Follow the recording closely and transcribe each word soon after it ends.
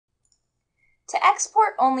To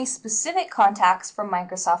export only specific contacts from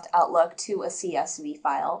Microsoft Outlook to a CSV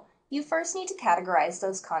file, you first need to categorize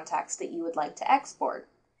those contacts that you would like to export.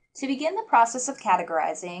 To begin the process of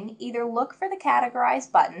categorizing, either look for the Categorize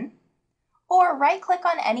button or right-click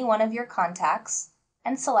on any one of your contacts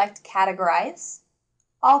and select Categorize,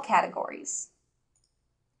 All Categories.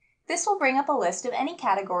 This will bring up a list of any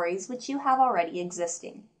categories which you have already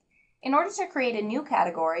existing. In order to create a new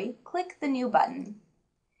category, click the New button.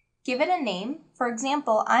 Give it a name. For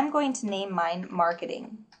example, I'm going to name mine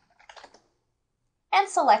Marketing. And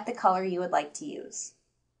select the color you would like to use.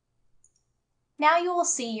 Now you will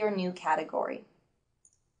see your new category.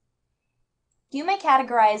 You may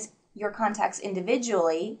categorize your contacts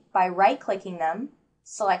individually by right-clicking them,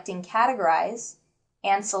 selecting Categorize,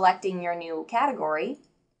 and selecting your new category,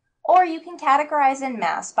 or you can categorize en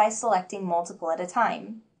masse by selecting multiple at a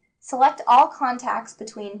time. Select all contacts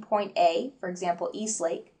between point A, for example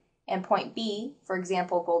Eastlake, and point B, for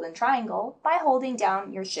example Golden Triangle, by holding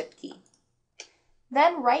down your Shift key.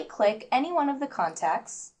 Then right-click any one of the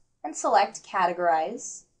contacts and select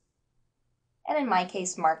Categorize, and in my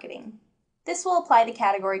case, Marketing. This will apply the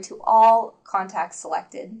category to all contacts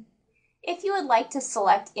selected. If you would like to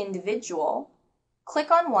select Individual, click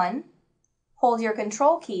on one, hold your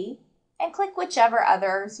Control key, and click whichever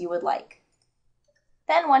others you would like.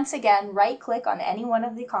 Then once again, right-click on any one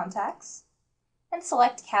of the contacts and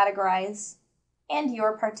select Categorize and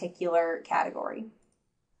your particular category.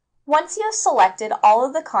 Once you have selected all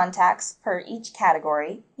of the contacts per each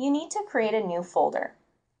category, you need to create a new folder.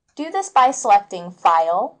 Do this by selecting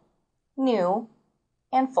File, New,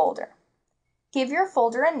 and Folder. Give your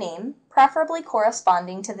folder a name, preferably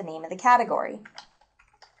corresponding to the name of the category.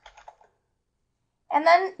 And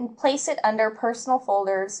then place it under Personal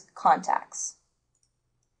Folders, Contacts.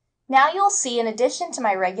 Now you'll see, in addition to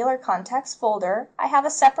my regular contacts folder, I have a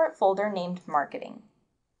separate folder named Marketing.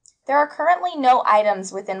 There are currently no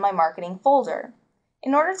items within my Marketing folder.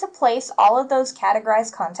 In order to place all of those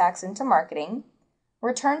categorized contacts into Marketing,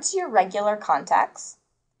 return to your regular contacts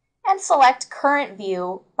and select Current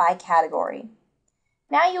View by Category.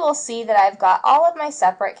 Now you will see that I've got all of my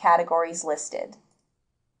separate categories listed.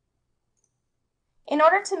 In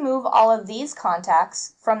order to move all of these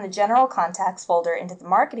contacts from the General Contacts folder into the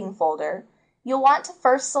Marketing folder, you'll want to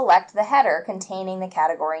first select the header containing the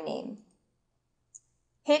category name.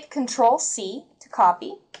 Hit Ctrl-C to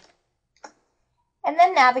copy, and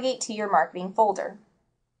then navigate to your Marketing folder.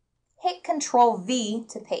 Hit Ctrl-V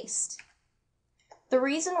to paste. The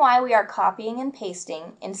reason why we are copying and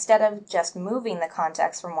pasting instead of just moving the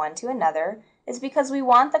contacts from one to another is because we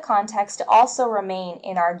want the contacts to also remain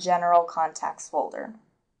in our General Contacts folder.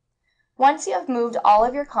 Once you have moved all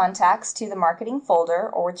of your contacts to the Marketing folder,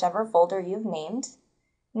 or whichever folder you've named,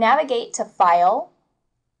 navigate to File,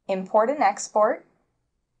 Import and Export,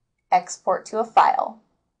 Export to a File.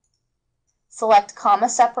 Select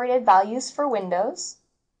comma-separated values for Windows,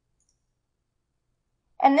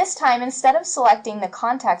 and this time, instead of selecting the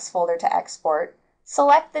Contacts folder to export,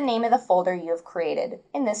 select the name of the folder you have created,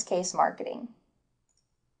 in this case Marketing.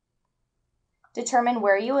 Determine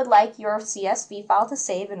where you would like your CSV file to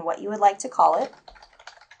save and what you would like to call it.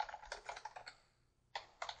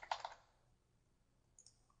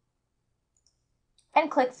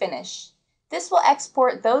 And click Finish. This will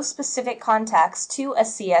export those specific contacts to a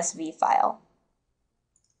CSV file.